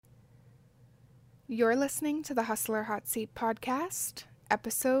You're listening to the Hustler Hot Seat podcast,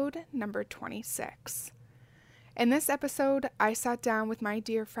 episode number 26. In this episode, I sat down with my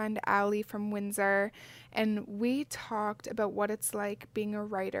dear friend Ali from Windsor, and we talked about what it's like being a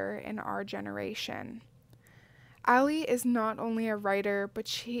writer in our generation. Ali is not only a writer, but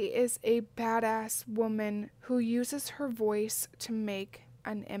she is a badass woman who uses her voice to make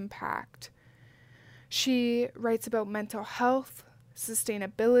an impact. She writes about mental health,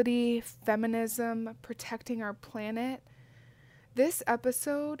 sustainability, feminism, protecting our planet. This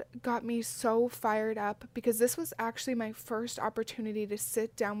episode got me so fired up because this was actually my first opportunity to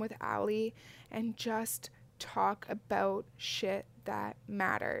sit down with Ali and just talk about shit that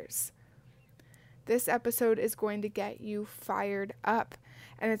matters. This episode is going to get you fired up,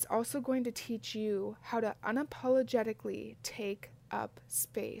 and it's also going to teach you how to unapologetically take up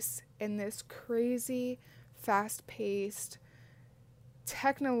space in this crazy, fast-paced,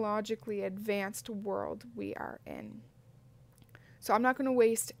 technologically advanced world we are in. So I'm not going to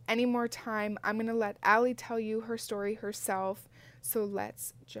waste any more time. I'm going to let Ali tell you her story herself. So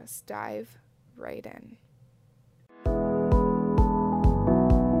let's just dive right in.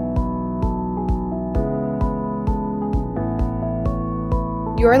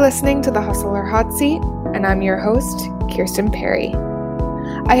 You're listening to the Hustler Hot Seat, and I'm your host, Kirsten Perry.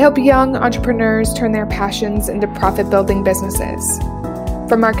 I help young entrepreneurs turn their passions into profit-building businesses.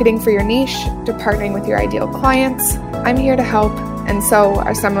 From marketing for your niche to partnering with your ideal clients, I'm here to help, and so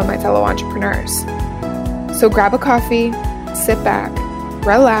are some of my fellow entrepreneurs. So grab a coffee, sit back,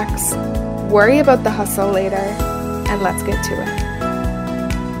 relax, worry about the hustle later, and let's get to it.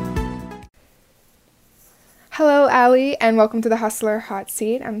 Hello, Ali, and welcome to the Hustler Hot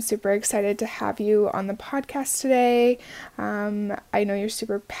Seat. I'm super excited to have you on the podcast today. I know you're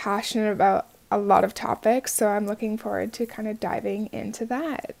super passionate about a lot of topics, so I'm looking forward to kind of diving into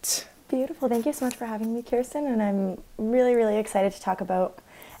that. Beautiful. Thank you so much for having me, Kirsten, and I'm really, really excited to talk about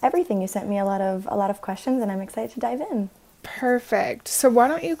everything. You sent me a lot of questions, and I'm excited to dive in. Perfect. So why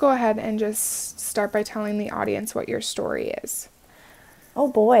don't you go ahead and just start by telling the audience what your story is? Oh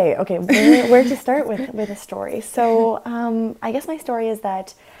boy. Okay, where to start with a story? So I guess my story is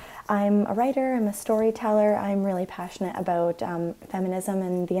that I'm a writer, I'm a storyteller, I'm really passionate about feminism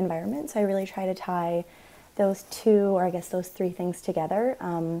and the environment, so I really try to tie those two, or I guess those three things together,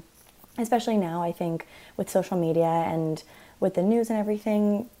 especially now. I think with social media and with the news and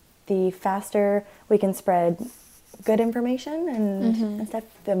everything, the faster we can spread good information and stuff,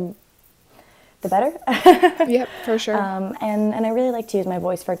 the better. Yep, for sure. And I really like to use my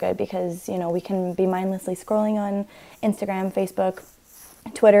voice for good because, you know, we can be mindlessly scrolling on Instagram, Facebook,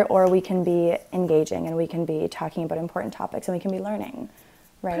 Twitter, or we can be engaging and we can be talking about important topics and we can be learning,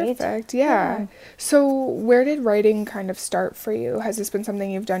 right? Perfect, yeah. So where did writing kind of start for you? Has this been something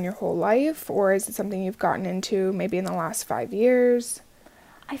you've done your whole life, or is it something you've gotten into maybe in the last 5 years?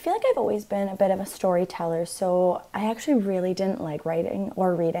 I feel like I've always been a bit of a storyteller, so I actually really didn't like writing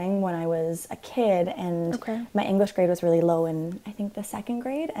or reading when I was a kid, and my English grade was really low in, I think, the second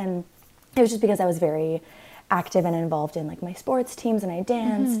grade, and it was just because I was very active and involved in like my sports teams, and I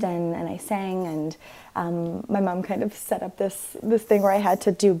danced and I sang, and my mom kind of set up this thing where I had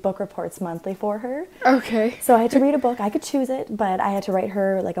to do book reports monthly for her. Okay. So I had to read a book. I could choose it, but I had to write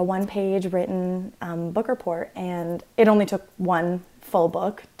her like a 1-page written book report, and it only took one full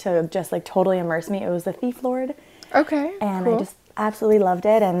book to just like totally immerse me. It was The Thief Lord. Okay. And cool. I just absolutely loved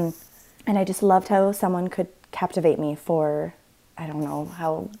it, and I just loved how someone could captivate me for, I don't know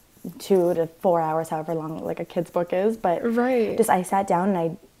how, 2 to 4 hours, however long like a kid's book is, but just I sat down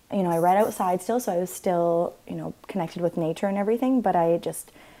and I read outside still, so I was still, connected with nature and everything, but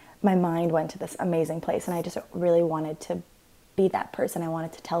my mind went to this amazing place, and I just really wanted to be that person. I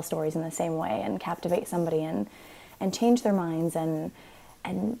wanted to tell stories in the same way and captivate somebody and change their minds and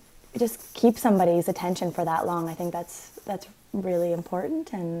just keep somebody's attention for that long. I think that's really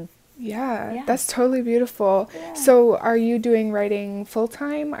important. And yeah, that's totally beautiful. Yeah. So are you doing writing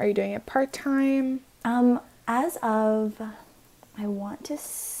full-time? Are you doing it part-time? As of, I want to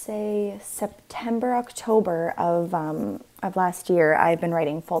say September, October of last year, I've been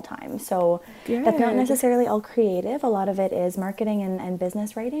writing full-time. So that's not necessarily all creative. A lot of it is marketing and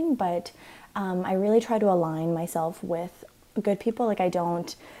business writing, but I really try to align myself with good people. Like I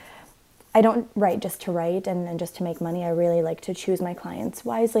don't write just to write and just to make money. I really like to choose my clients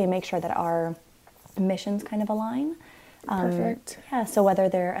wisely and make sure that our missions kind of align. Perfect. Yeah, so whether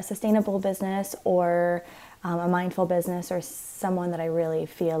they're a sustainable business or a mindful business or someone that I really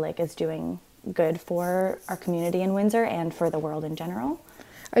feel like is doing good for our community in Windsor and for the world in general.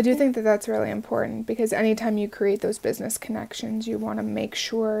 I do think that that's really important because anytime you create those business connections, you want to make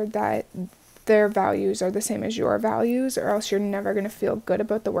sure that their values are the same as your values, or else you're never going to feel good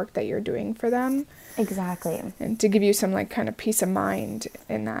about the work that you're doing for them. Exactly. And to give you some like kind of peace of mind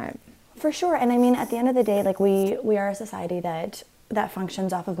in that. For sure. And I mean, at the end of the day, like we are a society that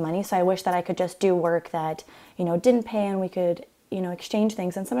functions off of money. So I wish that I could just do work that, you know, didn't pay, and we could, you know, exchange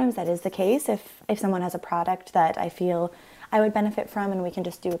things. And sometimes that is the case. If someone has a product that I feel I would benefit from and we can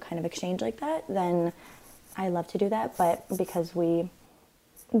just do a kind of exchange like that, then I love to do that. But because we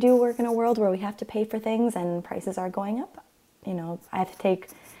do work in a world where we have to pay for things and prices are going up, you know, I have to take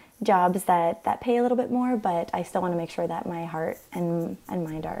jobs that pay a little bit more, but I still want to make sure that my heart and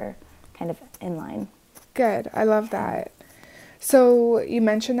mind are kind of in line. Good. I love that. So you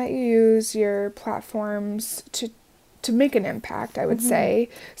mentioned that you use your platforms to make an impact, I would say.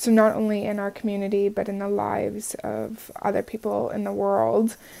 So not only in our community, but in the lives of other people in the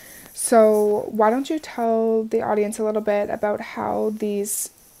world. So why don't you tell the audience a little bit about how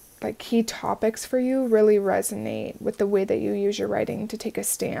these like key topics for you really resonate with the way that you use your writing to take a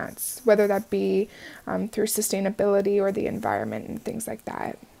stance, whether that be through sustainability or the environment and things like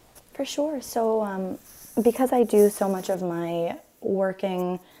that. For sure. So because I do so much of my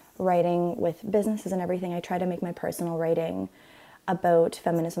writing with businesses and everything, I try to make my personal writing about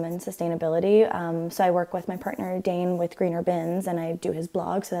feminism and sustainability. So I work with my partner Dane with Greener Bins, and I do his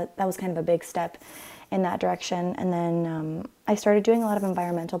blog. So that was kind of a big step in that direction. And then I started doing a lot of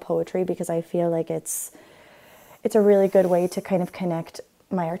environmental poetry because I feel like it's a really good way to kind of connect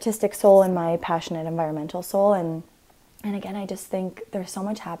my artistic soul and my passionate environmental soul. And again, I just think there's so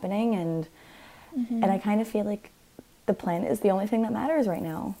much happening, and I kind of feel like the planet is the only thing that matters right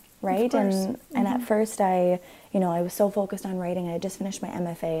now, right? And at first I was so focused on writing. I had just finished my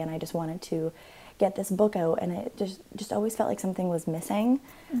MFA and I just wanted to get this book out, and it just always felt like something was missing,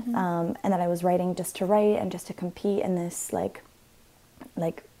 and that I was writing just to write and just to compete in this like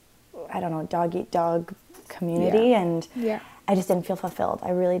I don't know, dog eat dog community, and I just didn't feel fulfilled. I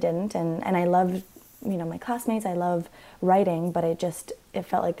really didn't, and I loved, you know, my classmates. I love writing, but it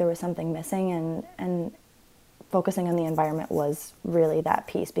felt like there was something missing, and focusing on the environment was really that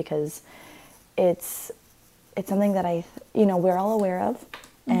piece, because it's something that we're all aware of,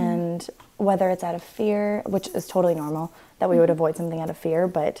 and whether it's out of fear, which is totally normal that we would avoid something out of fear,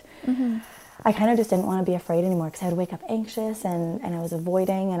 but I kind of just didn't want to be afraid anymore, because I would wake up anxious and I was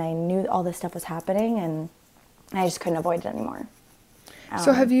avoiding, and I knew all this stuff was happening, and I just couldn't avoid it anymore.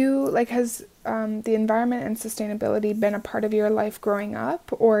 So has the environment and sustainability been a part of your life growing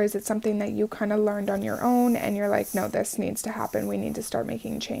up, or is it something that you kind of learned on your own and you're like, no, this needs to happen, we need to start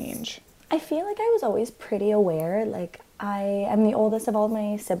making change? I feel like I was always pretty aware. Like, I am the oldest of all of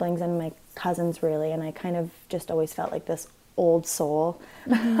my siblings and my cousins, really, and I kind of just always felt like this old soul.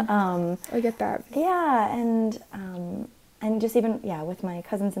 I get that. Yeah, and just even, with my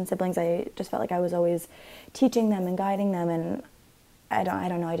cousins and siblings, I just felt like I was always teaching them and guiding them, and I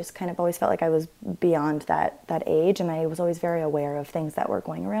don't know, I just kind of always felt like I was beyond that age, and I was always very aware of things that were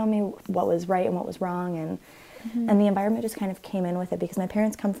going around me, what was right and what was wrong, and the environment just kind of came in with it, because my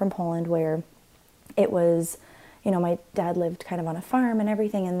parents come from Poland, where it was, you know, my dad lived kind of on a farm and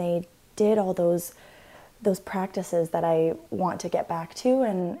everything, and they did all those practices that I want to get back to,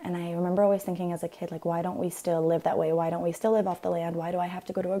 and I remember always thinking as a kid, like, why don't we still live that way? Why don't we still live off the land? Why do I have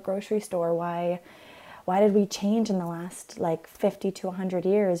to go to a grocery store? Why did we change in the last like 50 to 100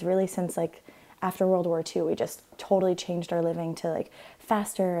 years, really, since like after World War II? We just totally changed our living to like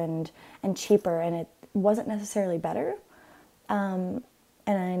faster and cheaper, and it wasn't necessarily better. And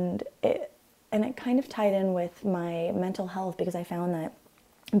it kind of tied in with my mental health, because I found that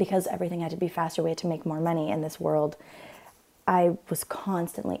because everything had to be faster, we had to make more money in this world. I was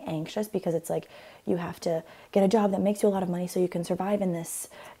constantly anxious, because it's like you have to get a job that makes you a lot of money so you can survive in this,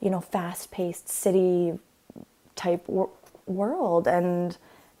 you know, fast-paced city type world, and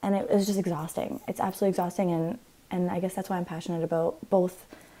it was just exhausting. It's absolutely exhausting, and I guess that's why I'm passionate about both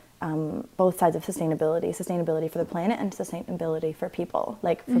sides of sustainability for the planet and sustainability for people,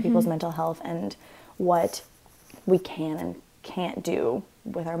 like for people's mental health, and what we can and can't do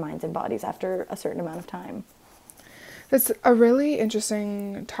with our minds and bodies after a certain amount of time. That's a really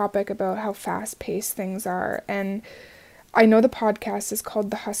interesting topic about how fast-paced things are. And I know the podcast is called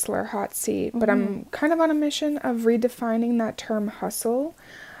The Hustler Hot Seat, but I'm kind of on a mission of redefining that term hustle.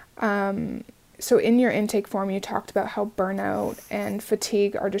 So in your intake form, you talked about how burnout and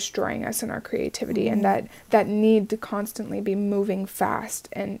fatigue are destroying us in our creativity, and that need to constantly be moving fast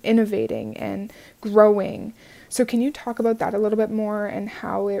and innovating and growing. So can you talk about that a little bit more, and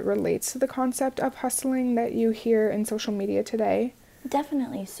how it relates to the concept of hustling that you hear in social media today?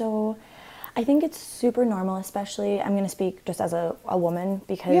 Definitely. So I think it's super normal, especially, I'm going to speak just as a woman,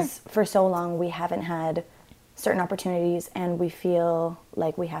 because for so long we haven't had certain opportunities and we feel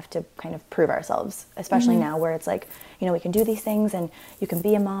like we have to kind of prove ourselves, especially now where it's like, you know, we can do these things and you can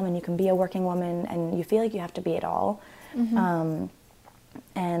be a mom and you can be a working woman and you feel like you have to be it all.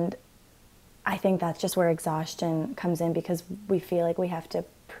 And I think that's just where exhaustion comes in, because we feel like we have to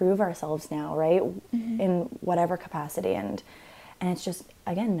prove ourselves now, right? In whatever capacity. And it's just,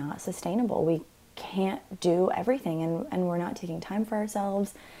 again, not sustainable. We can't do everything and we're not taking time for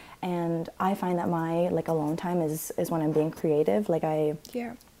ourselves. And I find that my like alone time is when I'm being creative. Like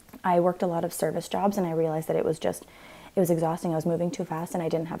I worked a lot of service jobs and I realized that it was exhausting. I was moving too fast and I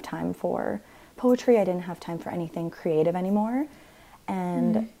didn't have time for poetry. I didn't have time for anything creative anymore.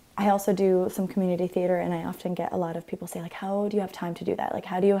 And I also do some community theater, and I often get a lot of people say, like, how do you have time to do that? Like,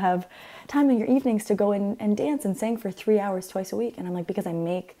 how do you have time in your evenings to go in and dance and sing for 3 hours twice a week? And I'm like, because I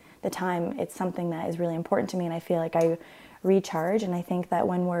make the time. It's something that is really important to me, and I feel like I recharge. And I think that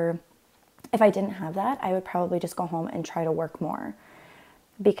if I didn't have that, I would probably just go home and try to work more,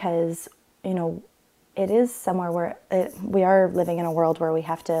 because, you know, it is somewhere where we are living in a world where we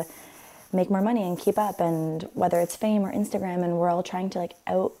have to make more money and keep up, and whether it's fame or Instagram, and we're all trying to like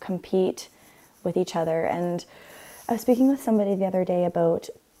out compete with each other. And I was speaking with somebody the other day about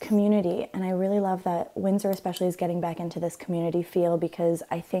community, and I really love that Windsor especially is getting back into this community feel, because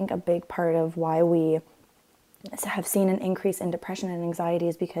I think a big part of why we have seen an increase in depression and anxiety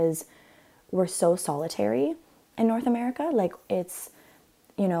is because we're so solitary in North America. Like, it's,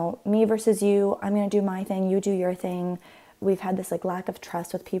 you know, me versus you, I'm going to do my thing, you do your thing. We've had this like lack of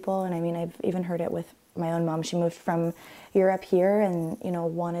trust with people. And I mean, I've even heard it with my own mom. She moved from Europe here and, you know,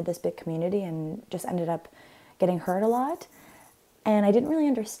 wanted this big community and just ended up getting hurt a lot. And I didn't really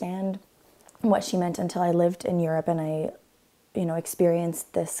understand what she meant until I lived in Europe and I, you know,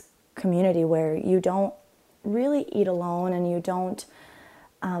 experienced this community where you don't really eat alone and you don't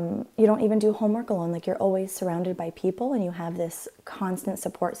even do homework alone. Like, you're always surrounded by people and you have this constant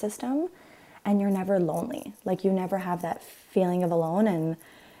support system. And you're never lonely. Like, you never have that feeling of alone. And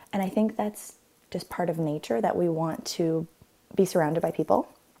I think that's just part of nature, that we want to be surrounded by people.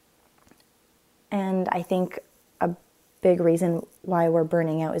 And I think a big reason why we're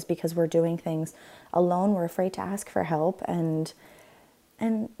burning out is because we're doing things alone. We're afraid to ask for help. And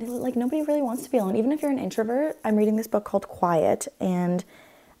like, nobody really wants to be alone. Even if you're an introvert, I'm reading this book called Quiet, and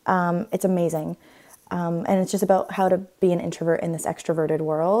it's amazing. And it's just about how to be an introvert in this extroverted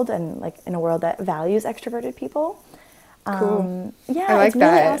world, and like in a world that values extroverted people. Cool. Yeah, I like it's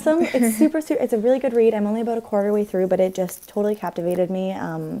really that. awesome. It's super, it's a really good read. I'm only about a quarter way through, but it just totally captivated me.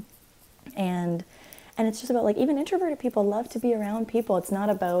 And it's just about, like, even introverted people love to be around people. It's not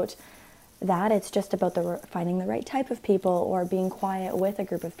about that. It's just about finding the right type of people or being quiet with a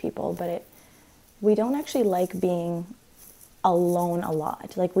group of people. But we don't actually like being alone a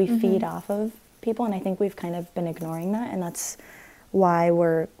lot. Like, we feed off of people, and I think we've kind of been ignoring that, and that's why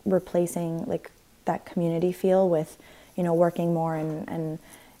we're replacing like that community feel with, you know, working more and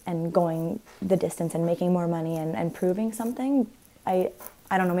going the distance and making more money and proving something. I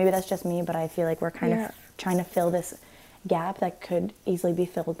don't know, maybe that's just me, but I feel like we're kind of trying to fill this gap that could easily be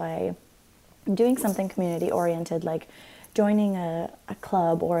filled by doing something community oriented, like joining a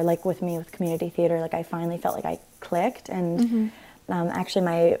club, or like with me with community theater. Like, I finally felt like I clicked. And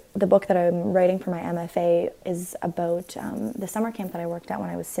actually, the book that I'm writing for my MFA is about the summer camp that I worked at when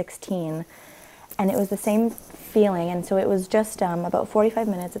I was 16, and it was the same feeling. And so it was just about 45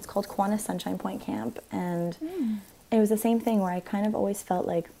 minutes. It's called Kiwanis Sunshine Point Camp, and it was the same thing where I kind of always felt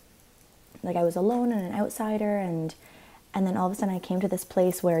like I was alone and an outsider, and then all of a sudden I came to this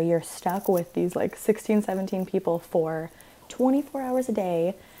place where you're stuck with these like 16, 17 people for 24 hours a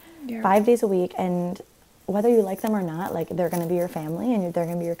day, 5 days a week, and whether you like them or not, like, they're going to be your family and they're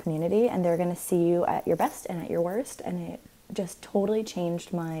going to be your community, and they're going to see you at your best and at your worst. And it just totally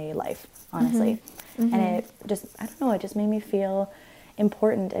changed my life, honestly. And it just, I don't know, it just made me feel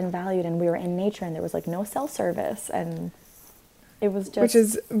important and valued. And we were in nature, and there was like no cell service, and it was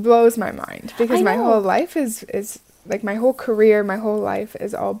just, blows my mind, because my whole life is like, my whole career, my whole life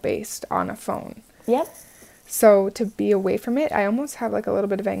is all based on a phone. Yep. So to be away from it, I almost have like a little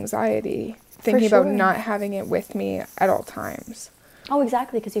bit of anxiety thinking about not having it with me at all times. Oh,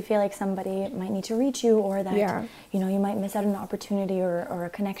 exactly, because you feel like somebody might need to reach you, or that, you know, you might miss out on an opportunity or a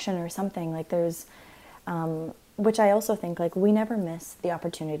connection or something. Like, there's, which I also think, like, we never miss the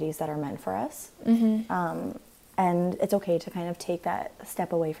opportunities that are meant for us. And it's okay to kind of take that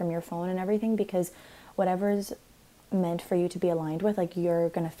step away from your phone and everything, because whatever's meant for you to be aligned with, like, you're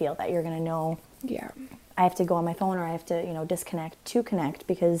going to feel that. You're going to know, I have to go on my phone, or I have to, you know, disconnect to connect,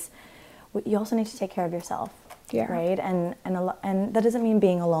 because you also need to take care of yourself. Yeah. Right. And that doesn't mean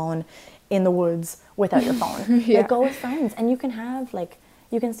being alone in the woods without your phone. Yeah. Like, go with friends, and you can have like,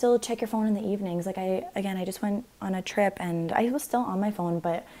 you can still check your phone in the evenings. Like I just went on a trip and I was still on my phone,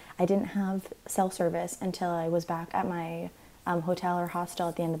 but I didn't have cell service until I was back at my hotel or hostel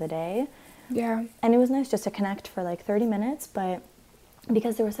at the end of the day. Yeah. And it was nice just to connect for like 30 minutes, but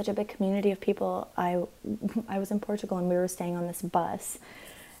because there was such a big community of people, I was in Portugal and we were staying on this bus,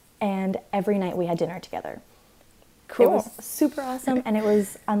 and every night we had dinner together. Cool. It was super awesome, and it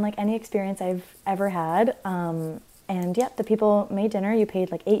was unlike any experience I've ever had. And yeah, the people made dinner. You paid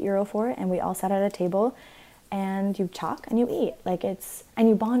like €8 for it, and we all sat at a table, and you talk and you eat. Like, and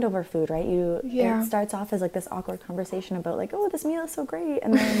you bond over food, right? It starts off as like this awkward conversation about like, oh, this meal is so great,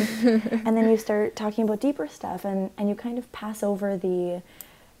 and then and then you start talking about deeper stuff, and you kind of pass over the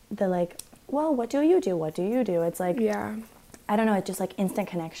like, well, what do you do? What do you do? It's like, yeah, I don't know. It's just like instant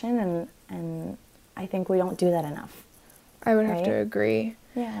connection, and I think we don't do that enough. I would have to agree.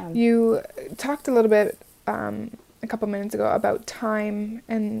 Yeah. You talked a little bit a couple minutes ago about time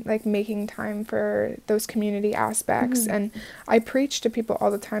and like making time for those community aspects. Mm-hmm. And I preach to people all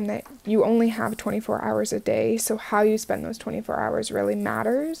the time that you only have 24 hours a day. So how you spend those 24 hours really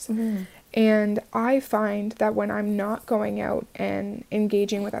matters. Mm-hmm. And I find that when I'm not going out and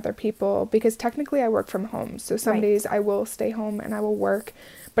engaging with other people, because technically I work from home. So some days I will stay home and I will work.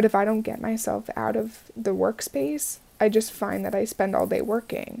 But if I don't get myself out of the workspace, I just find that I spend all day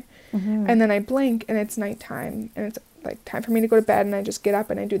working. Mm-hmm. And then I blink and it's nighttime and it's like time for me to go to bed, and I just get up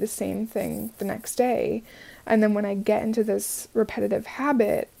and I do the same thing the next day. And then when I get into this repetitive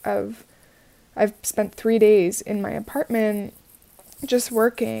habit of I've spent 3 days in my apartment just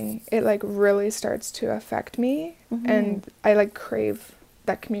working, it like really starts to affect me. Mm-hmm. And I like crave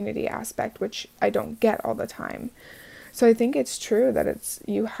that community aspect, which I don't get all the time. So I think it's true that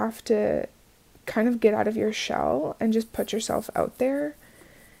you have to kind of get out of your shell and just put yourself out there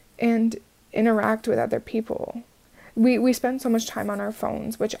and interact with other people. We spend so much time on our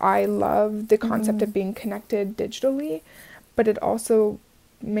phones, which I love the concept mm-hmm. of being connected digitally, but it also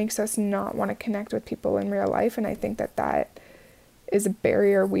makes us not want to connect with people in real life. And I think that is a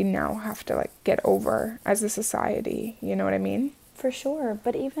barrier we now have to like get over as a society. You know what I mean? For sure.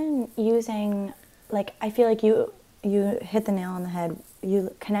 But even using, like, I feel like you hit the nail on the head.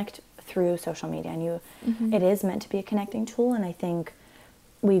 You connect through social media, and mm-hmm. it is meant to be a connecting tool. And I think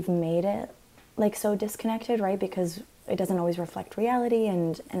we've made it like so disconnected, right? Because it doesn't always reflect reality,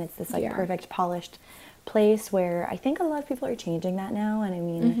 and it's this like perfect polished place where I think a lot of people are changing that now. And I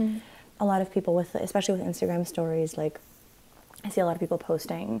mean, mm-hmm. a lot of people especially with Instagram stories, like I see a lot of people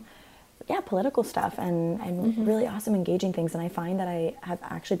posting political stuff and mm-hmm. really awesome engaging things. And I find that I have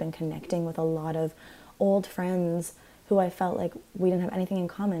actually been connecting with a lot of old friends who I felt like we didn't have anything in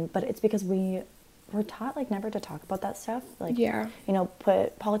common, but it's because we're taught like never to talk about that stuff. Like, you know,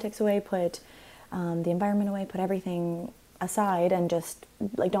 put politics away, put the environment away, put everything aside, and just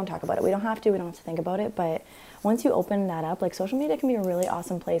like don't talk about it. We don't have to think about it. But once you open that up, like social media can be a really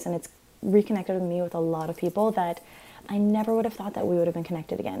awesome place, and it's reconnected with me with a lot of people that I never would have thought that we would have been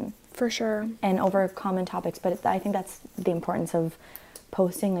connected again. For sure. And over common topics. But I think that's the importance of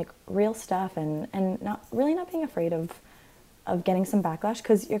posting like real stuff and not being afraid of getting some backlash,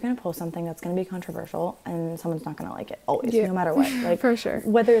 because you're going to post something that's going to be controversial and someone's not going to like it always, no matter what. Like, for sure.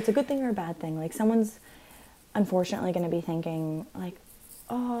 Whether it's a good thing or a bad thing, like someone's unfortunately going to be thinking like,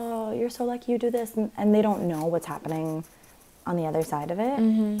 oh, you're so lucky you do this, and they don't know what's happening on the other side of it.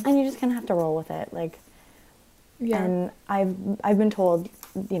 Mm-hmm. And you just kind of have to roll with it. Like, and I've been told,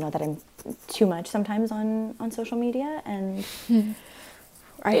 you know, that I'm too much sometimes on social media, and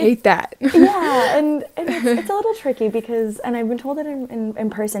I hate that. Yeah, and it's a little tricky because, and I've been told it in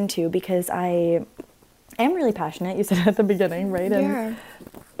person too, because I am really passionate. You said at the beginning, right? And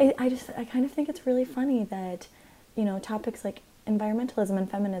I kind of think it's really funny that, you know, topics like environmentalism and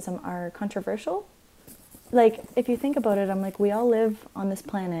feminism are controversial. Like, if you think about it, I'm like, we all live on this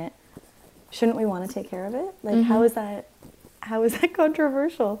planet. Shouldn't we want to take care of it? Like, mm-hmm. How is that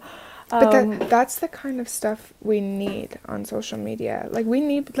controversial? But that's the kind of stuff we need on social media. Like, we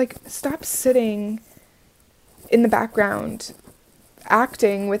need, like, stop sitting in the background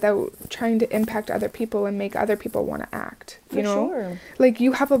acting without trying to impact other people and make other people want to act. You know? Sure. Like,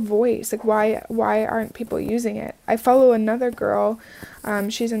 you have a voice. Like, why aren't people using it? I follow another girl.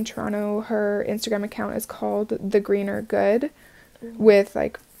 She's in Toronto. Her Instagram account is called The Greener Good, with,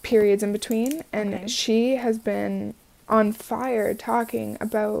 like, periods in between. And she has been on fire talking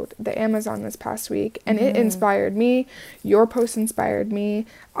about the Amazon this past week, and it inspired me. Your post inspired me.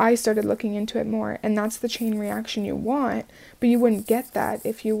 I started looking into it more, and that's the chain reaction you want, but you wouldn't get that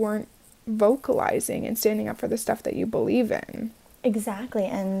if you weren't vocalizing and standing up for the stuff that you believe in. Exactly.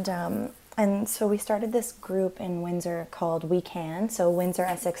 And so we started this group in Windsor called We Can, so Windsor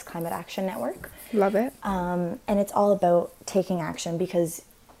Essex Climate Action Network. Love it. And it's all about taking action because,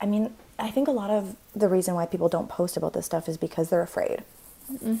 I mean, I think a lot of the reason why people don't post about this stuff is because they're afraid.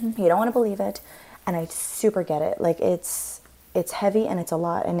 You don't want to believe it, and I super get it. Like, it's heavy and it's a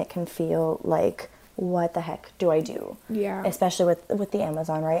lot, and it can feel like, what the heck do I do? Yeah. Especially with the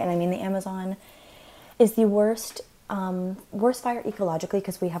Amazon, right? And I mean, the Amazon is the worst fire ecologically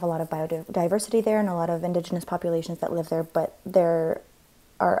because we have a lot of biodiversity there and a lot of indigenous populations that live there, but there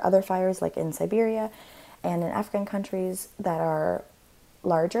are other fires like in Siberia and in African countries that are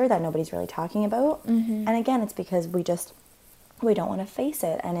larger that nobody's really talking about. And again, it's because we don't want to face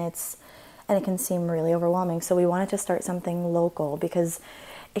it, and it can seem really overwhelming. So we wanted to start something local because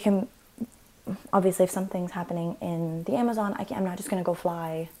it can, obviously, if something's happening in the Amazon, I'm not just going to go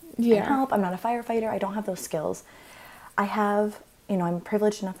fly and help. I'm not a firefighter. I don't have those skills. I have, I'm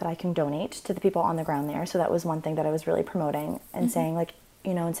privileged enough that I can donate to the people on the ground there. So that was one thing that I was really promoting and saying, like,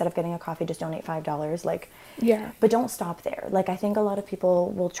 instead of getting a coffee, just donate $5. Like, but don't stop there. Like, I think a lot of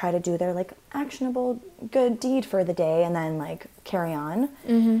people will try to do their, like, actionable good deed for the day and then, like, carry on.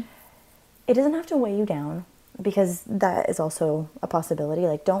 It doesn't have to weigh you down, because that is also a possibility.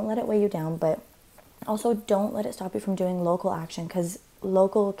 Like, don't let it weigh you down, but also don't let it stop you from doing local action, because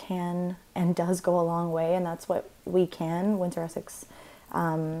local can and does go a long way, and that's what We Can, Windsor Essex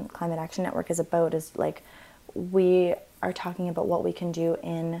Climate Action Network, is about, is like, we are talking about what we can do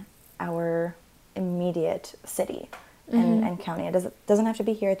in our immediate city and county. It doesn't have to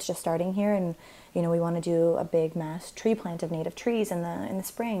be here, it's just starting here, and we want to do a big mass tree plant of native trees in the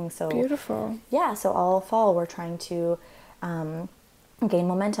spring. So beautiful. Yeah, so all fall we're trying to gain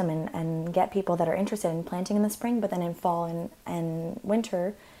momentum and get people that are interested in planting in the spring, but then in fall and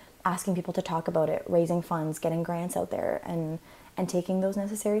winter asking people to talk about it, raising funds, getting grants out there, and taking those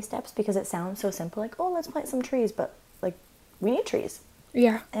necessary steps, because it sounds so simple, like, oh, let's plant some trees, but, like, we need trees.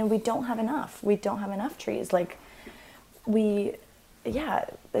 Yeah. And we don't have enough. We don't have enough trees. Like,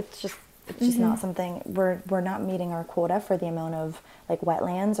 it's just not something, we're not meeting our quota for the amount of, like,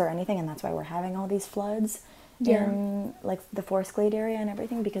 wetlands or anything, and that's why we're having all these floods in, like, the Forest Glade area and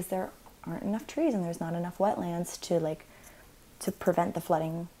everything, because there aren't enough trees and there's not enough wetlands to prevent the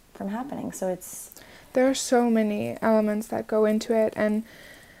flooding from happening. So there are so many elements that go into it, and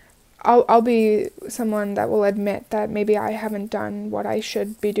I'll be someone that will admit that maybe I haven't done what I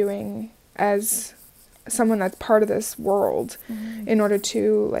should be doing as someone that's part of this world in order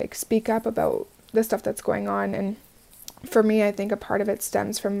to, like, speak up about the stuff that's going on. And for me, I think a part of it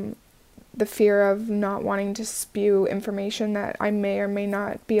stems from the fear of not wanting to spew information that I may or may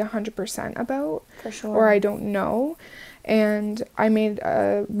not be 100% about. For sure. Or I don't know. And I made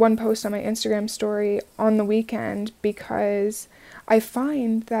one post on my Instagram story on the weekend because I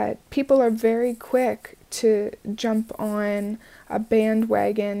find that people are very quick to jump on a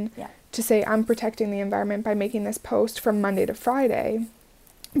bandwagon to say, I'm protecting the environment by making this post from Monday to Friday.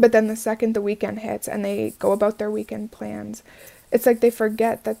 But then the second the weekend hits and they go about their weekend plans, it's like they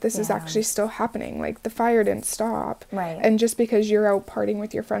forget that this is actually still happening. Like, the fire didn't stop. Right. And just because you're out partying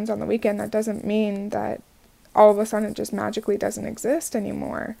with your friends on the weekend, that doesn't mean that all of a sudden it just magically doesn't exist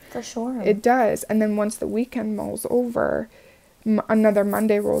anymore. For sure. It does. And then once the weekend mulls over, another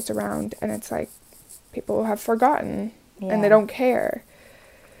Monday rolls around, and it's like people have forgotten and they don't care.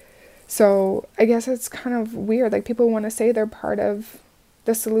 So I guess it's kind of weird. Like, people want to say they're part of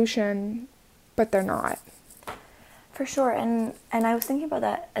the solution, but they're not. For sure. And I was thinking about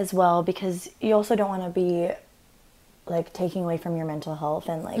that as well, because you also don't want to be, like, taking away from your mental health,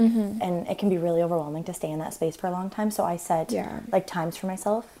 and, like, and it can be really overwhelming to stay in that space for a long time. So I set like times for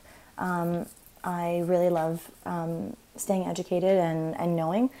myself. I really love staying educated and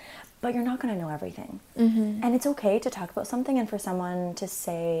knowing, but you're not going to know everything. And it's okay to talk about something and for someone to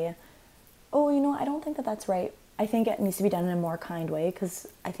say, oh, I don't think that that's right. I think it needs to be done in a more kind way, because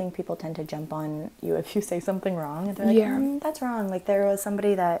I think people tend to jump on you if you say something wrong, and they're like, that's wrong. Like, there was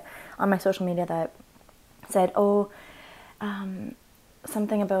somebody that on my social media that said,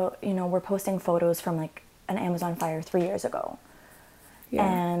 something about, we're posting photos from, like, an Amazon fire 3 years ago.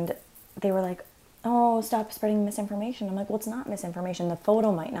 And they were like, oh, stop spreading misinformation. I'm like, well, it's not misinformation. The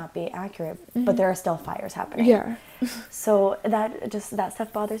photo might not be accurate, but there are still fires happening. So that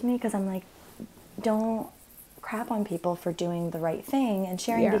stuff bothers me, because I'm like, don't crap on people for doing the right thing and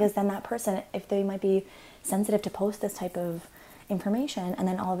sharing, because then that person, if they might be sensitive to post this type of information, and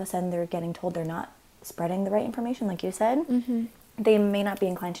then all of a sudden they're getting told they're not spreading the right information, like you said, they may not be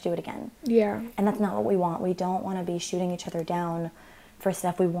inclined to do it again. And that's not what we want. We don't want to be shooting each other down for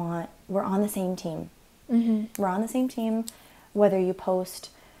stuff we're on the same team. We're on the same team, whether you post,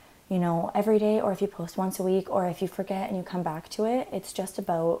 you know, every day, or if you post once a week, or if you forget and you come back to it. It's just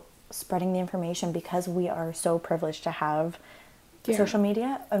about spreading the information, because we are so privileged to have social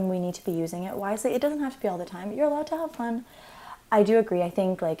media, and we need to be using it wisely. It doesn't have to be all the time. You're allowed to have fun. I do agree. I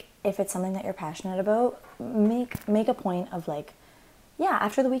think, like, if it's something that you're passionate about, make a point of, like, yeah,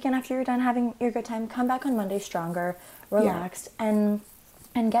 after the weekend, after you're done having your good time, come back on Monday stronger, relaxed, and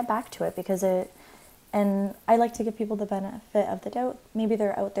get back to it, because and I like to give people the benefit of the doubt. Maybe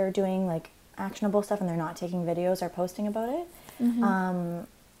they're out there doing, like, actionable stuff and they're not taking videos or posting about it.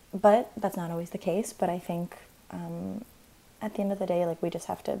 But that's not always the case. But I think at the end of the day, like, we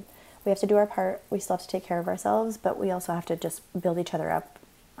have to do our part. We still have to take care of ourselves, but we also have to just build each other up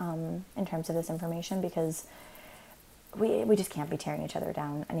in terms of this information, because we just can't be tearing each other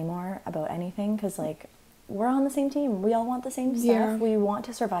down anymore about anything, because, like, we're on the same team. We all want the same stuff. Yeah. We want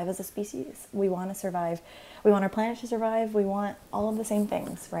to survive as a species. We want to survive. We want our planet to survive. We want all of the same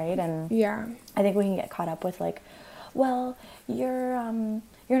things, right? And I think we can get caught up with, like, well, you're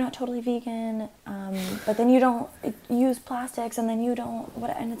not totally vegan, but then you don't use plastics, and then you don't what,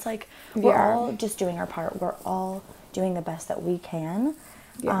 and it's like, we're all just doing our part. We're all doing the best that we can.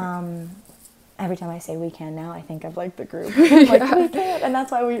 Every time I say we can now, I think of, like, the group. Like, we can, and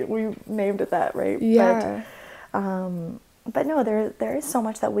that's why we named it that, right? Yeah. But no, there is so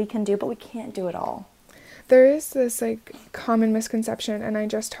much that we can do, but we can't do it all. There is this, like, common misconception, and I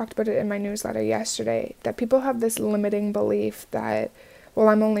just talked about it in my newsletter yesterday, that people have this limiting belief that, well,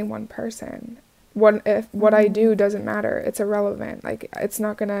 I'm only one person. What I do doesn't matter. It's irrelevant. Like, it's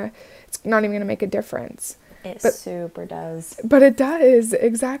not even gonna make a difference. It super does. But it does,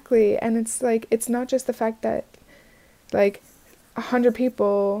 exactly. And it's, like, it's not just the fact that, like, 100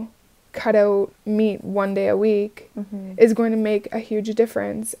 people cut out meat one day a week is going to make a huge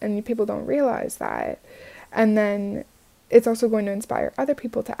difference, and people don't realize that. And then it's also going to inspire other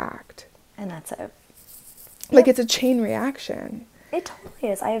people to act. And that's it. Like, it's a chain reaction. It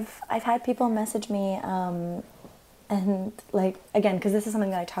totally is. I've had people message me, and, like, again, because this is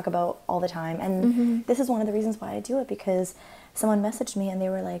something that I talk about all the time, and this is one of the reasons why I do it, because someone messaged me and they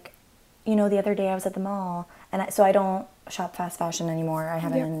were like, you know, the other day I was at the mall, and so I don't shop fast fashion anymore. I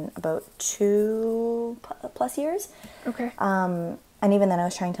haven't in about 2+ years. Okay. And even then I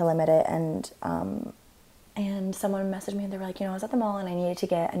was trying to limit it, and someone messaged me and they were like, you know, I was at the mall and I needed to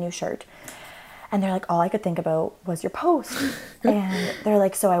get a new shirt. And they're like, all I could think about was your post. And they're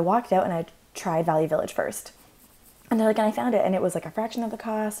like, so I walked out and I tried Value Village first. And they're like, and I found it, and it was, like, a fraction of the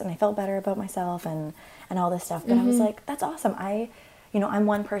cost, and I felt better about myself and all this stuff. But I was like, that's awesome. I'm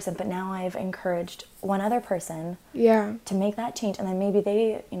one person, but now I've encouraged one other person to make that change. And then maybe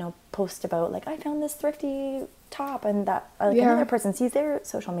they, you know, post about, like, I found this thrifty top, and that another person sees their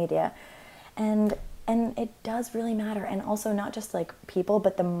social media. And it does really matter. And also not just, like, people,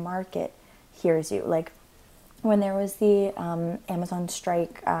 but the market hears you. Like, when there was the Amazon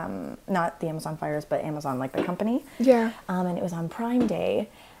strike, not the Amazon fires, but Amazon, like, the company. Yeah. And it was on Prime Day,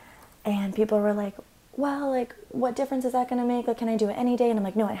 and people were like, well, like, what difference is that going to make? Like, can I do it any day? And I'm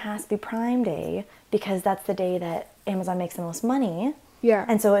like, no, it has to be Prime Day, because that's the day that Amazon makes the most money. Yeah.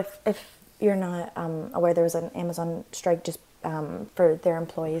 And so if you're not aware, there was an Amazon strike just for their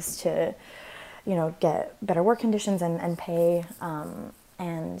employees to, you know, get better work conditions and pay.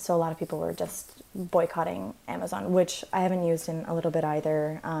 And so a lot of people were just boycotting Amazon, which I haven't used in a little bit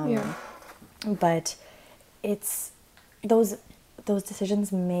either. But it's those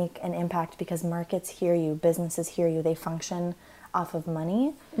decisions make an impact, because markets hear you, businesses hear you, they function off of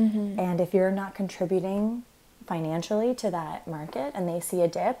money. And if you're not contributing financially to that market and they see a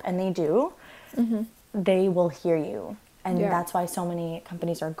dip, and they do, they will hear you. And that's why so many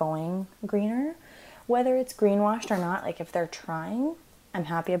companies are going greener, whether it's greenwashed or not. Like, if they're trying, I'm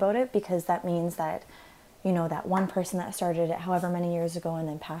happy about it, because that means that, you know, that one person that started it however many years ago and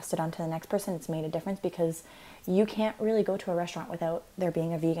then passed it on to the next person, it's made a difference, because you can't really go to a restaurant without there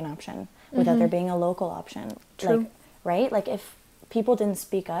being a vegan option, without there being a local option. True. Like, right? Like, if people didn't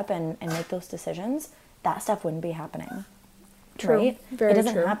speak up and make those decisions, that stuff wouldn't be happening. True. Right? Very true. It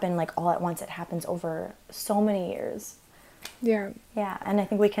doesn't happen, like, all at once. It happens over so many years. Yeah. Yeah. And I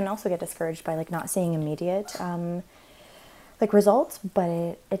think we can also get discouraged by, like, not seeing immediate like, results, but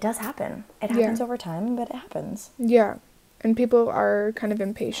it does happen. It happens over time, but it happens. Yeah. And people are kind of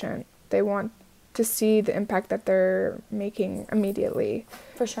impatient. They want to see the impact that they're making immediately.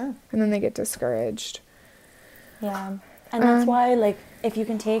 For sure. And then they get discouraged. Yeah. And that's why, like, if you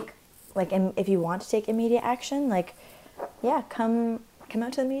can take, like, if you want to take immediate action, like, yeah, come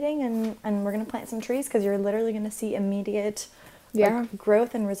out to the meeting, and we're going to plant some trees, because you're literally going to see immediate Yeah. Like,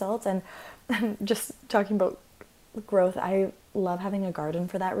 growth and results. And just talking about growth, I love having a garden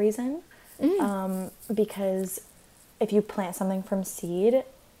for that reason. Because if you plant something from seed,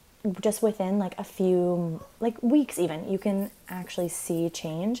 just within like a few like weeks even, you can actually see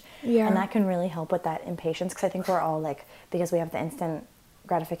change. Yeah. And that can really help with that impatience, because I think we're all like, because we have the instant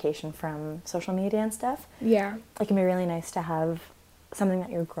gratification from social media and stuff. Yeah. It can be really nice to have something that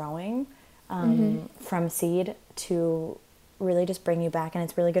you're growing from seed to really just bring you back, and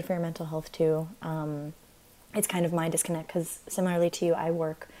it's really good for your mental health too. It's kind of my disconnect, because similarly to you, I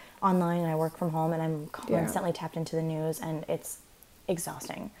work online and I work from home, and I'm constantly tapped into the news, and it's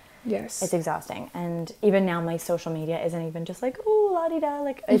exhausting. Yes. It's exhausting. And even now my social media isn't even just like, oh, la-di-da.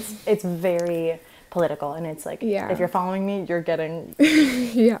 Like, it's very political, and it's like, if you're following me, you're getting,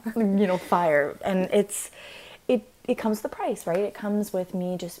 fire. And it comes with the price, right? It comes with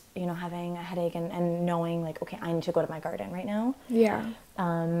me just, having a headache and knowing like, okay, I need to go to my garden right now. Yeah.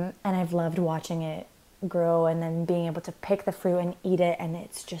 And I've loved watching it grow, and then being able to pick the fruit and eat it. And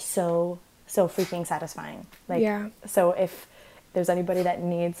it's just so freaking satisfying. Like, so if there's anybody that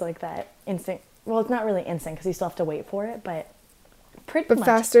needs like that instant, well, it's not really instant because you still have to wait for it, but pretty much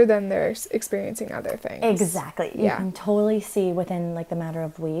faster than they're experiencing other things. Exactly. You can totally see within like the matter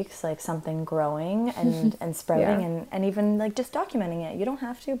of weeks, like something growing and sprouting and even like just documenting it. You don't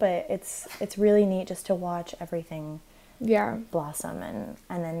have to, but it's really neat just to watch everything blossom and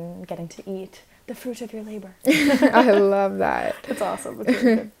then getting to eat the fruit of your labor. I love that. It's awesome. It's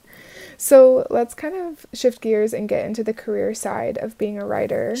really good. So let's kind of shift gears and get into the career side of being a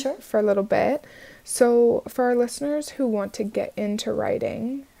writer for a little bit. So for our listeners who want to get into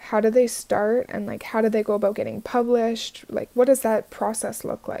writing, how do they start, and like how do they go about getting published? Like, what does that process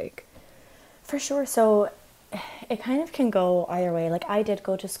look like? For sure. So it kind of can go either way. Like, I did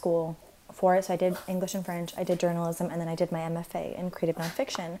go to school for it. So I did English and French, I did journalism, and then I did my MFA in creative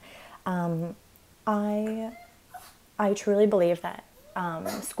nonfiction. I truly believe that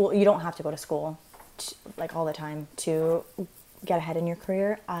school, you don't have to go to school like all the time to get ahead in your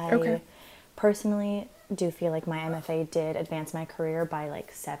career. I personally do feel like my MFA did advance my career by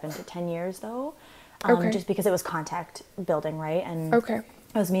like 7 to 10 years though. Just because it was contact building, right? And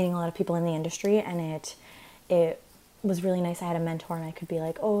I was meeting a lot of people in the industry, and it was really nice. I had a mentor, and I could be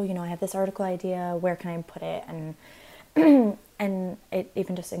like, oh, I have this article idea, where can I put it? And and it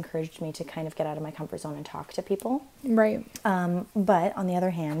even just encouraged me to kind of get out of my comfort zone and talk to people. Right. But on the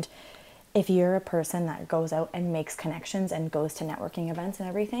other hand, if you're a person that goes out and makes connections and goes to networking events and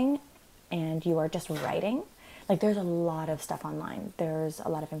everything, and you are just writing, like, there's a lot of stuff online. There's a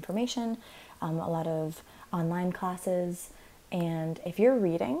lot of information, a lot of online classes. And if you're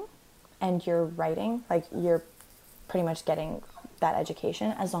reading and you're writing, like, you're pretty much getting that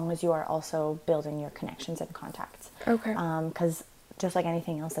education, as long as you are also building your connections and contacts. Because just like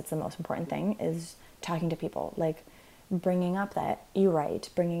anything else, that's the most important thing, is talking to people, like bringing up that you write,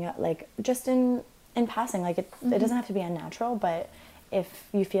 bringing up, like, just in passing, like it doesn't have to be unnatural, but if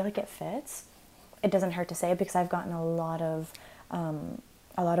you feel like it fits, it doesn't hurt to say it, because I've gotten a lot of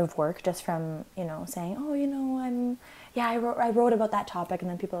work just from, saying, oh, I wrote about that topic, and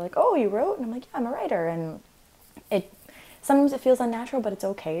then people are like, oh, you wrote? And I'm like, yeah, I'm a writer. And sometimes it feels unnatural, but it's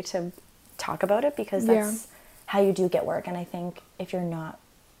okay to talk about it, because that's how you do get work. And I think if you're not,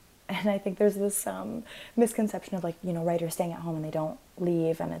 and I think there's this misconception of, like, writers staying at home and they don't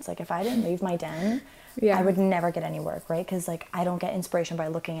leave. And it's like, if I didn't leave my den, I would never get any work, right? Because, like, I don't get inspiration by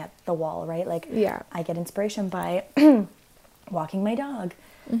looking at the wall, right? Like, I get inspiration by walking my dog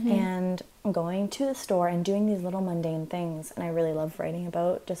and going to the store and doing these little mundane things. And I really love writing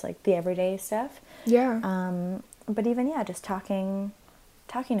about just, like, the everyday stuff. But even, just talking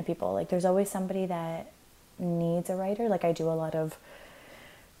to people. Like, there's always somebody that needs a writer. Like, I do a lot of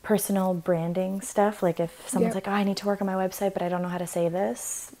personal branding stuff. Like, if someone's like, oh, I need to work on my website, but I don't know how to say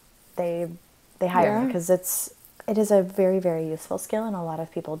this, they hire me, because it is a very, very useful skill, and a lot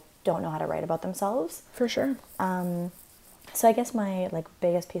of people don't know how to write about themselves. For sure. So I guess my, like,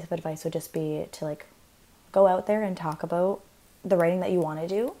 biggest piece of advice would just be to, like, go out there and talk about the writing that you want to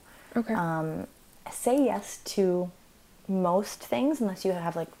do. Say yes to most things, unless you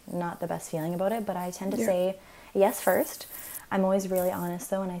have, like, not the best feeling about it, but I tend to say yes first. I'm always really honest,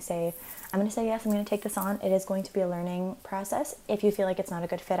 though, and I say, I'm going to say yes, I'm going to take this on. It is going to be a learning process. If you feel like it's not a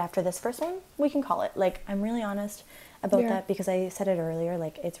good fit after this first one, we can call it. Like, I'm really honest about that, because I said it earlier,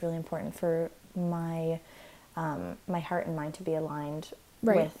 like, it's really important for my heart and mind to be aligned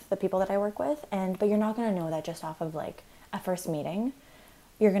with the people that I work with. But you're not going to know that just off of, like, a first meeting.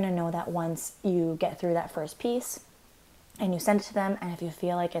 You're going to know that once you get through that first piece and you send it to them, and if you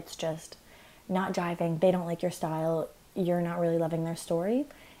feel like it's just not jiving, they don't like your style, you're not really loving their story,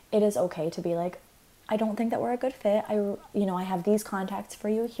 it is okay to be like, I don't think that we're a good fit. I have these contacts for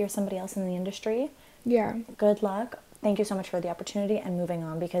you. Here's somebody else in the industry. Yeah. Good luck. Thank you so much for the opportunity, and moving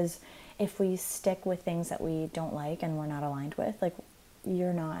on, because if we stick with things that we don't like and we're not aligned with, like,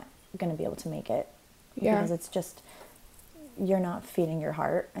 you're not going to be able to make it. Yeah. Because it's just, you're not feeding your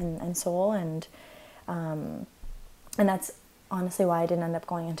heart and soul, and that's honestly why I didn't end up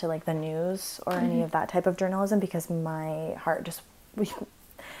going into like the news or any of that type of journalism, because my heart just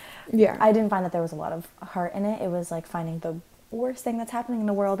yeah, I didn't find that there was a lot of heart in it. It was like finding the worst thing that's happening in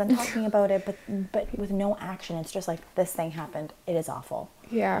the world and talking about it, but with no action. It's just like, this thing happened, it is awful.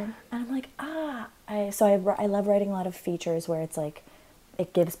 Yeah. And I'm like, I love writing a lot of features where it's like,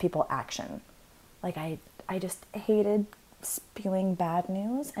 it gives people action. Like, I just hated spewing bad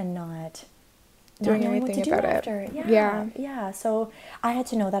news and not doing anything about it. Yeah. So I had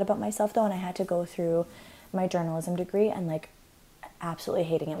to know that about myself, though, and I had to go through my journalism degree and like absolutely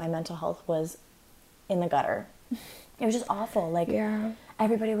hating it. My mental health was in the gutter. It was just awful. Like,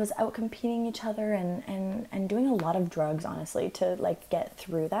 everybody was out competing each other and doing a lot of drugs, honestly, to like get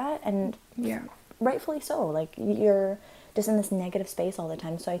through that. And rightfully so. Like, you're just in this negative space all the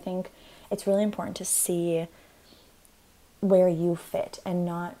time. So I think it's really important to see where you fit and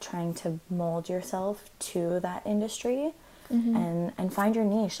not trying to mold yourself to that industry, and find your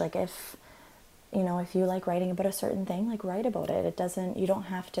niche. Like, if you like writing about a certain thing, like, write about it. You don't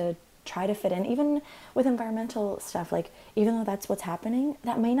have to try to fit in. Even with environmental stuff, like, even though that's what's happening,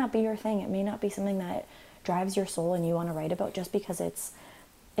 that may not be your thing. It may not be something that drives your soul and you want to write about. Just because it's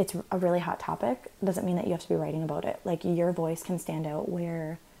a really hot topic doesn't mean that you have to be writing about it. Like, your voice can stand out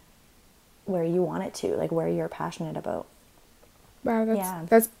where you want it to, like, where you're passionate about. Wow,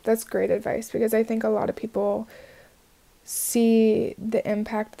 that's great advice, because I think a lot of people see the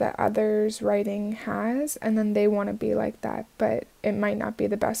impact that others' writing has, and then they want to be like that, but it might not be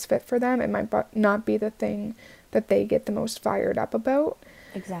the best fit for them. It might not be the thing that they get the most fired up about.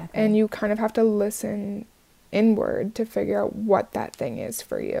 Exactly. And you kind of have to listen inward to figure out what that thing is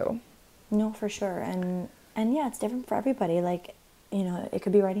for you. No, for sure. And yeah, it's different for everybody. Like, it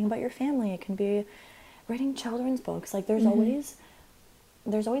could be writing about your family. It can be writing children's books. Like, there's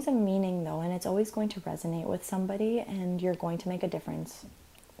always a meaning, though, and it's always going to resonate with somebody, and you're going to make a difference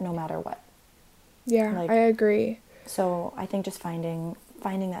no matter what. Yeah, like, I agree. So I think just finding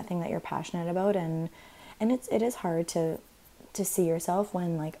that thing that you're passionate about, and it is hard to see yourself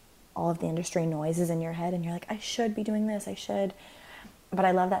when, like, all of the industry noise is in your head and you're like, I should be doing this, I should. But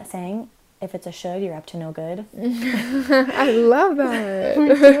I love that saying, if it's a should, you're up to no good. I love that.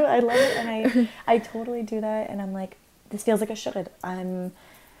 Me too. I love it, and I totally do that, and I'm like, this feels like a should. I'm,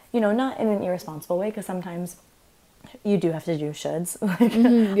 not in an irresponsible way, because sometimes you do have to do shoulds.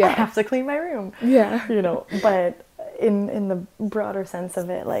 Like, I have to clean my room. Yeah. But in the broader sense of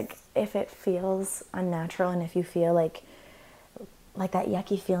it, like, if it feels unnatural and if you feel like that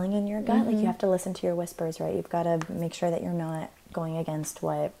yucky feeling in your gut, like, you have to listen to your whispers, right? You've got to make sure that you're not going against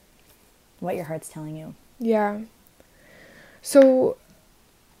what your heart's telling you. Yeah. So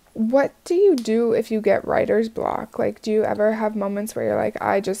what do you do if you get writer's block? Like, do you ever have moments where you're like,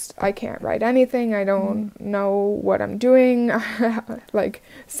 I can't write anything, I don't know what I'm doing? Like,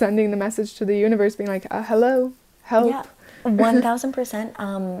 sending the message to the universe, being like, hello, help. Yeah,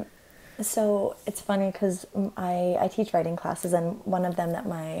 1000%. So it's funny, because I teach writing classes, and one of them that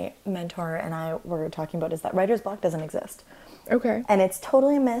my mentor and I were talking about is that writer's block doesn't exist. Okay. And it's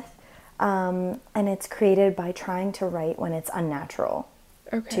totally a myth, and it's created by trying to write when it's unnatural.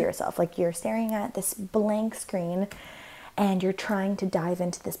 Okay. To yourself. Like, you're staring at this blank screen and you're trying to dive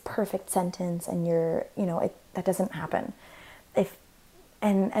into this perfect sentence, and that doesn't happen.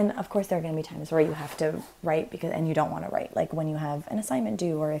 And of course there are going to be times where you have to write and you don't want to write, like when you have an assignment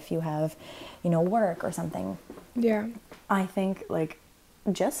due, or if you have, work or something. Yeah. I think, like,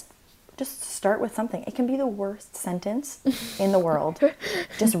 just start with something. It can be the worst sentence in the world.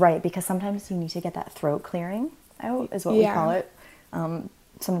 Just write, because sometimes you need to get that throat clearing out, is what we call it.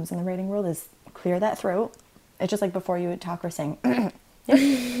 Sometimes in the writing world, is clear that throat. It's just like before you talk or sing.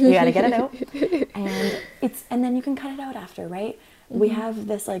 You gotta get it out. And then you can cut it out after, right? We have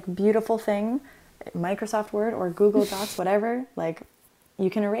this, like, beautiful thing, Microsoft Word or Google Docs, whatever, like, you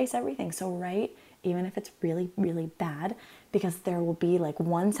can erase everything. So write, even if it's really, really bad, because there will be, like,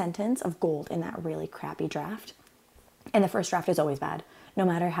 one sentence of gold in that really crappy draft. And the first draft is always bad. No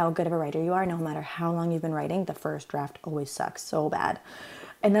matter how good of a writer you are, no matter how long you've been writing, the first draft always sucks so bad.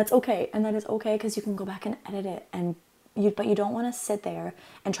 And that's okay. And that is okay, because you can go back and edit it. But you don't want to sit there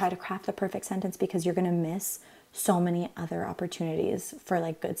and try to craft the perfect sentence, because you're going to miss so many other opportunities for,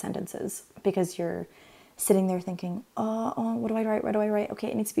 like, good sentences, because you're sitting there thinking, oh, what do I write? What do I write? Okay,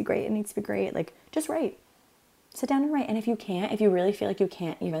 it needs to be great. It needs to be great. Like, just write. Sit down and write. And if you really feel like you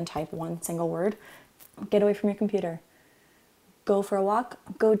can't even type one single word, get away from your computer. Go for a walk,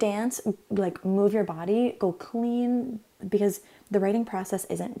 go dance, like move your body, go clean, because the writing process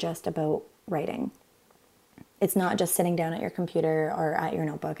isn't just about writing. It's not just sitting down at your computer or at your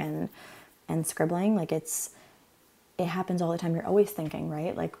notebook and scribbling. Like it happens all the time. You're always thinking,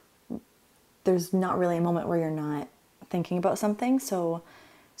 right? Like there's not really a moment where you're not thinking about something. So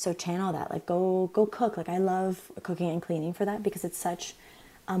channel that, like go cook. Like I love cooking and cleaning for that, because it's such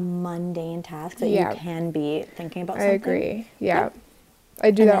a mundane task that you can be thinking about something. I agree. Yeah. I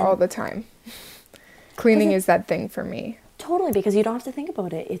do that all the time. Cleaning is that thing for me. Totally, because you don't have to think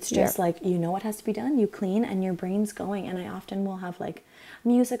about it. It's just like, you know what has to be done. You clean and your brain's going. And I often will have like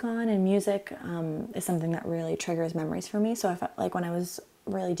music on, and music is something that really triggers memories for me. So if like when I was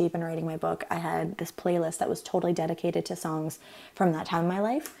really deep in writing my book, I had this playlist that was totally dedicated to songs from that time in my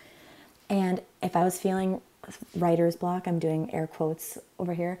life. And if I was feeling writer's block, I'm doing air quotes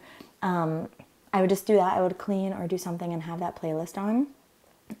over here, I would just do that. I would clean or do something and have that playlist on,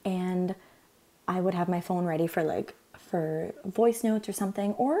 and I would have my phone ready for voice notes or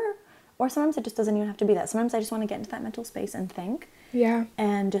something, or sometimes it just doesn't even have to be that. Sometimes I just want to get into that mental space and think,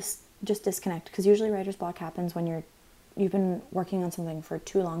 and just disconnect, because usually writer's block happens when you've been working on something for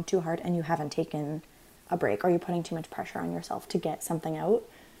too long, too hard, and you haven't taken a break, or you're putting too much pressure on yourself to get something out.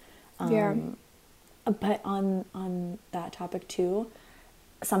 But on that topic too,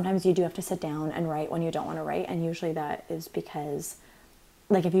 sometimes you do have to sit down and write when you don't want to write, and usually that is because,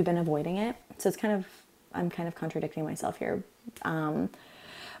 like, if you've been avoiding it, so it's I'm kind of contradicting myself here,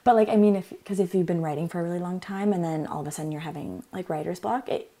 but like, I mean, if you've been writing for a really long time and then all of a sudden you're having like writer's block,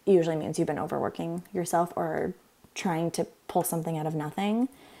 it usually means you've been overworking yourself or trying to pull something out of nothing.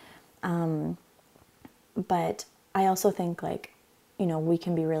 But I also think, like, you know, we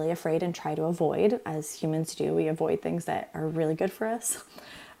can be really afraid and try to avoid, as humans do. We avoid things that are really good for us.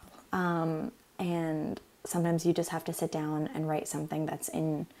 And sometimes you just have to sit down and write something that's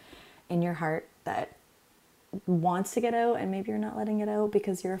in your heart that wants to get out, and maybe you're not letting it out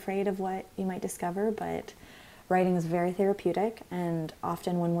because you're afraid of what you might discover. But writing is very therapeutic, and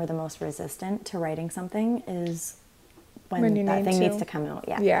often when we're the most resistant to writing something is when that thing needs to come out.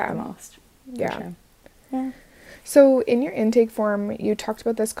 The most. Sure. Yeah. So in your intake form, you talked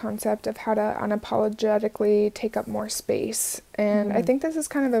about this concept of how to unapologetically take up more space. And I think this is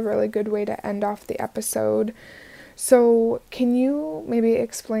kind of a really good way to end off the episode. So can you maybe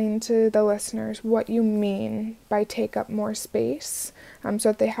explain to the listeners what you mean by take up more space, so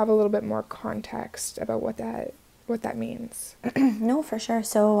that they have a little bit more context about what that means? No, for sure.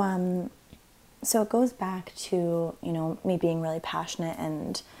 So it goes back to, you know, me being really passionate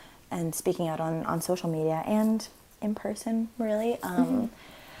and speaking out on social media and in person, really.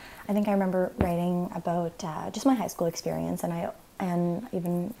 I think I remember writing about just my high school experience, and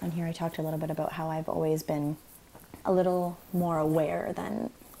even on here I talked a little bit about how I've always been a little more aware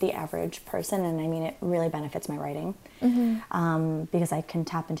than the average person, and I mean, it really benefits my writing, because I can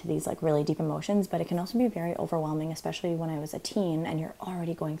tap into these like really deep emotions, but it can also be very overwhelming, especially when I was a teen and you're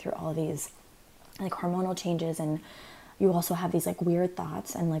already going through all these like hormonal changes, and you also have these like weird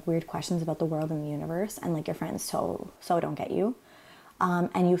thoughts and like weird questions about the world and the universe, and like your friends so don't get you,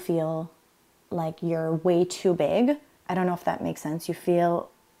 and you feel like you're way too big. I don't know if that makes sense. You feel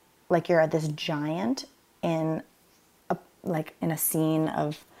like you're this giant in a scene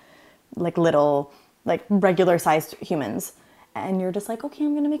of like little like regular sized humans, and you're just like, okay,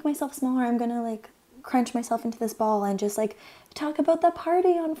 I'm gonna make myself smaller. I'm gonna like crunch myself into this ball and just like talk about the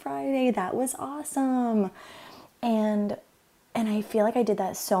party on Friday. That was awesome. And I feel like I did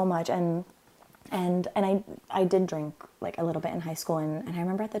that so much, and I did drink like a little bit in high school, and I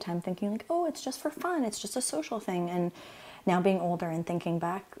remember at the time thinking like, oh, it's just for fun, it's just a social thing. And now being older and thinking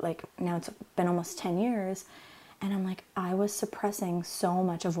back, like now it's been almost 10 years, and I'm like, I was suppressing so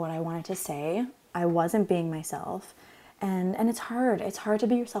much of what I wanted to say. I wasn't being myself, and it's hard to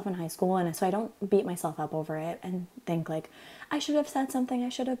be yourself in high school, and so I don't beat myself up over it and think like I should have said something, I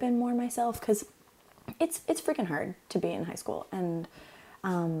should have been more myself, because it's freaking hard to be in high school. And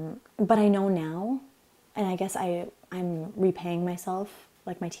but I know now, and I guess I'm repaying myself,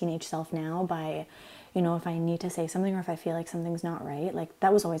 like my teenage self now, by, you know, if I need to say something or if I feel like something's not right. Like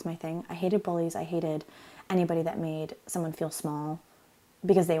that was always my thing. I hated bullies. I hated anybody that made someone feel small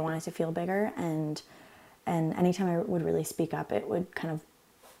because they wanted to feel bigger, and anytime I would really speak up, it would kind of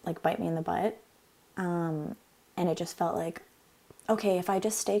like bite me in the butt, and it just felt like, okay, if I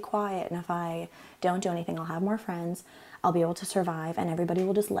just stay quiet and if I don't do anything, I'll have more friends, I'll be able to survive, and everybody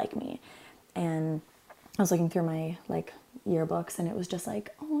will just like me. And I was looking through my like yearbooks, and it was just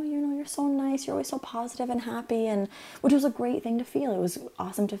like, oh, you know, you're so nice, you're always so positive and happy, and which was a great thing to feel. It was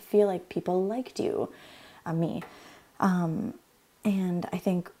awesome to feel like people liked you, me. And I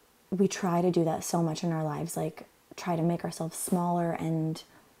think we try to do that so much in our lives, like try to make ourselves smaller and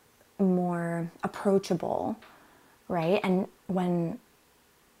more approachable, right? And when,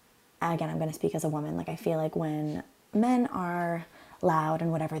 again, I'm going to speak as a woman, like I feel like when men are loud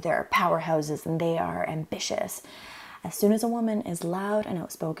and whatever, they're powerhouses and they are ambitious. As soon as a woman is loud and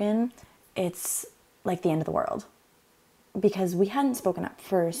outspoken, it's like the end of the world. Because we hadn't spoken up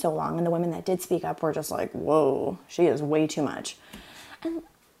for so long, and the women that did speak up were just like, whoa, she is way too much. And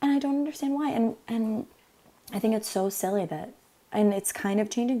I don't understand why. And I think it's so silly that, and it's kind of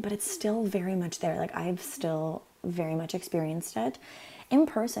changing, but it's still very much there. Like I've still very much experienced it in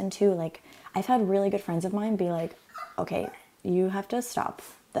person too. Like I've had really good friends of mine be like, okay, you have to stop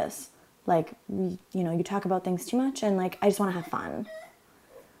this. Like, you know, you talk about things too much, and like, I just want to have fun.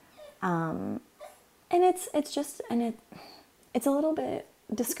 And it's just, and it's a little bit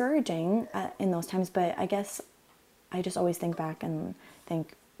discouraging in those times, but I guess I just always think back and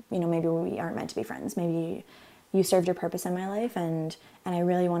think, you know, maybe we aren't meant to be friends. Maybe you served your purpose in my life, and I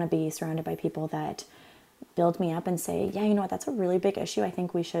really want to be surrounded by people that build me up and say, yeah, you know what, that's a really big issue. I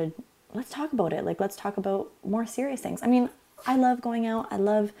think let's talk about it. Like, let's talk about more serious things. I mean, I love going out. I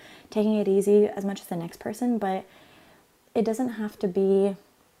love taking it easy as much as the next person, but it doesn't have to be,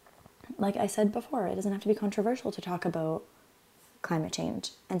 like I said before, it doesn't have to be controversial to talk about climate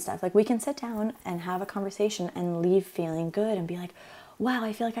change and stuff. Like we can sit down and have a conversation and leave feeling good and be like, wow,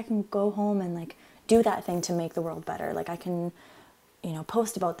 I feel like I can go home and like do that thing to make the world better. Like I can, you know,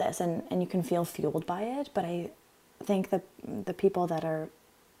 post about this, and you can feel fueled by it. But I think that the people that are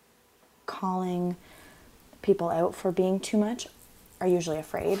calling people out for being too much are usually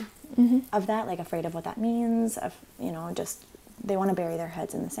afraid of that, like afraid of what that means, of, you know, just they want to bury their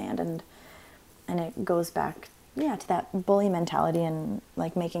heads in the sand, and it goes back, yeah, to that bully mentality and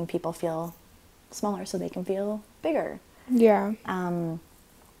like making people feel smaller so they can feel bigger. Yeah.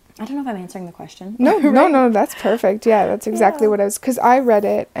 I don't know if I'm answering the question. No, right? No, that's perfect. Yeah, that's exactly what I was, because I read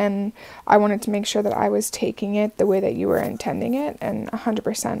it and I wanted to make sure that I was taking it the way that you were intending it, and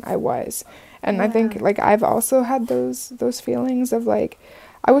 100% I was. And I think like I've also had those feelings of like,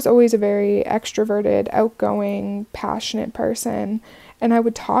 I was always a very extroverted, outgoing, passionate person, and I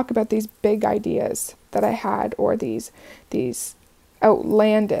would talk about these big ideas that I had, or these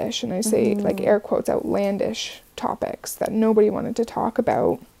outlandish, and I say like air quotes, outlandish topics that nobody wanted to talk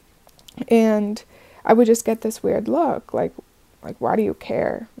about. And I would just get this weird look, like why do you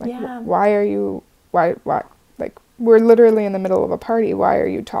care? Like, why are you, why, like, we're literally in the middle of a party. Why are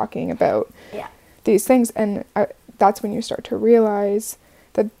you talking about these things? And that's when you start to realize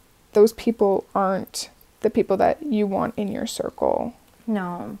that those people aren't the people that you want in your circle.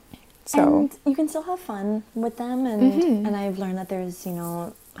 No. So. And you can still have fun with them. And I've learned that there's, you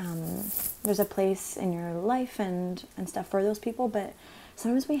know, there's a place in your life and stuff for those people, but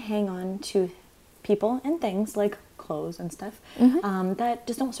sometimes we hang on to people and things like clothes and stuff that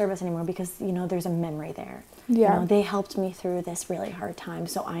just don't serve us anymore, because, you know, there's a memory there. Yeah. You know, they helped me through this really hard time,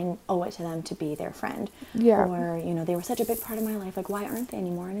 so I owe it to them to be their friend. Yeah. Or, you know, they were such a big part of my life, like, why aren't they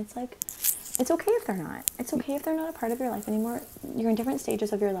anymore? And it's like, it's okay if they're not. It's okay if they're not a part of your life anymore. You're in different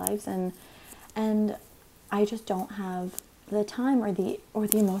stages of your lives, and I just don't have the time or the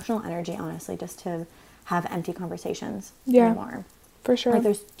emotional energy, honestly, just to have empty conversations anymore. For sure. Like,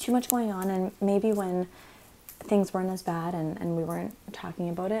 there's too much going on, and maybe when things weren't as bad and we weren't talking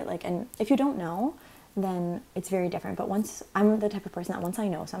about it, like, and if you don't know, then it's very different. But once, I'm the type of person that once I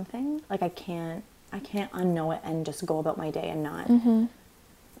know something, like, I can't unknow it and just go about my day and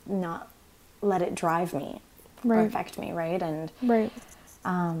not let it drive me or affect me, right? And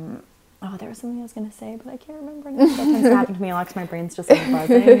oh, there was something I was going to say, but I can't remember now. That tends to happen to me a lot because my brain's just like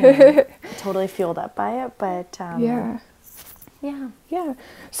buzzing and totally fueled up by it. But yeah.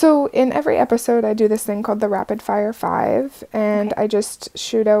 So in every episode, I do this thing called the Rapid Fire 5, and I just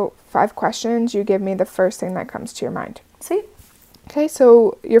shoot out 5 questions. You give me the first thing that comes to your mind. Sweet. Okay,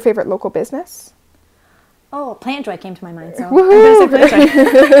 so your favorite local business? Oh, Plant Joy came to my mind, so I'm going to say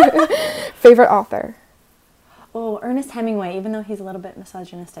Plant Joy. Favorite author? Oh, Ernest Hemingway, even though he's a little bit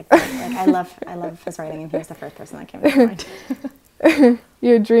misogynistic. But, like, I love his writing, and he was the first person that came to mind.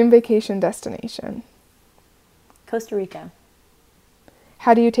 Your dream vacation destination? Costa Rica.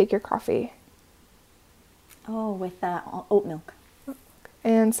 How do you take your coffee? Oh, with oat milk.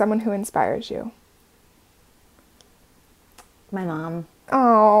 And someone who inspires you? My mom.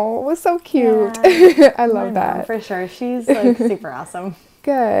 Oh, it was so cute. Yeah, I love that. Mom, for sure. She's like super awesome.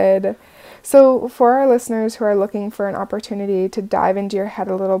 Good. So for our listeners who are looking for an opportunity to dive into your head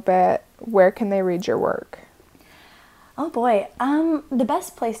a little bit, where can they read your work? Oh boy, the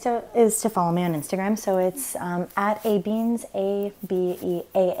best place is to follow me on Instagram. So it's at abeans,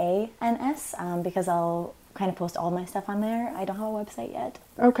 ABEAANS, because I'll kind of post all my stuff on there. I don't have a website yet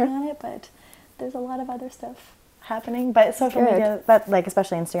on it, but there's a lot of other stuff happening. But social media, but like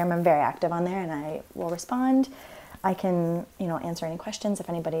especially Instagram, I'm very active on there, and I will respond. I can, answer any questions if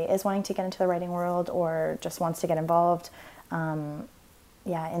anybody is wanting to get into the writing world or just wants to get involved. And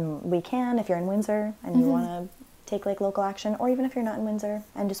we can, if you're in Windsor and you want to take like local action, or even if you're not in Windsor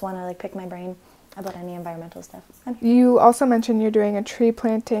and just want to like pick my brain about any environmental stuff. You also mentioned you're doing a tree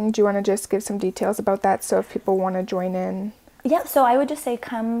planting. Do you want to just give some details about that so if people want to join in? Yeah, so I would just say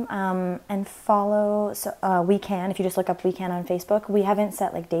come and follow We Can. If you just look up We Can on Facebook. We haven't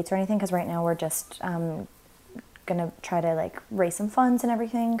set like dates or anything because right now we're just gonna try to like raise some funds and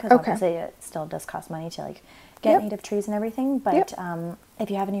everything because obviously it still does cost money to like get native trees and everything. But if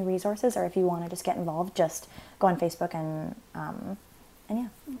you have any resources or if you want to just get involved, just go on Facebook and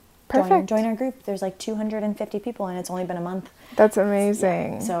join our group. There's like 250 people and it's only been a month. That's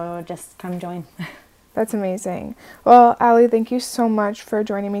amazing. Yeah, so just come join. That's amazing. Well, Allie, thank you so much for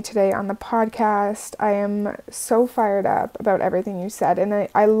joining me today on the podcast. I am so fired up about everything you said, and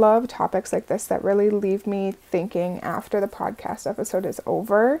I love topics like this that really leave me thinking after the podcast episode is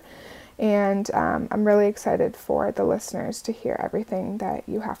over. And I'm really excited for the listeners to hear everything that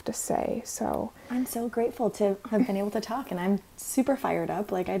you have to say. So I'm so grateful to have been able to talk, and I'm super fired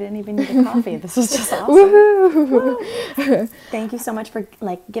up. Like I didn't even need a coffee. This was just awesome. Woo! Thank you so much for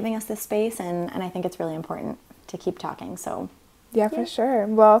like giving us this space, and I think it's really important to keep talking. So yeah, for sure.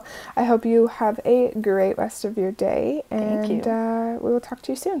 Well, I hope you have a great rest of your day, and we will talk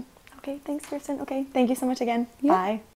to you soon. Okay, thanks, Kirsten. Okay, thank you so much again. Yeah. Bye.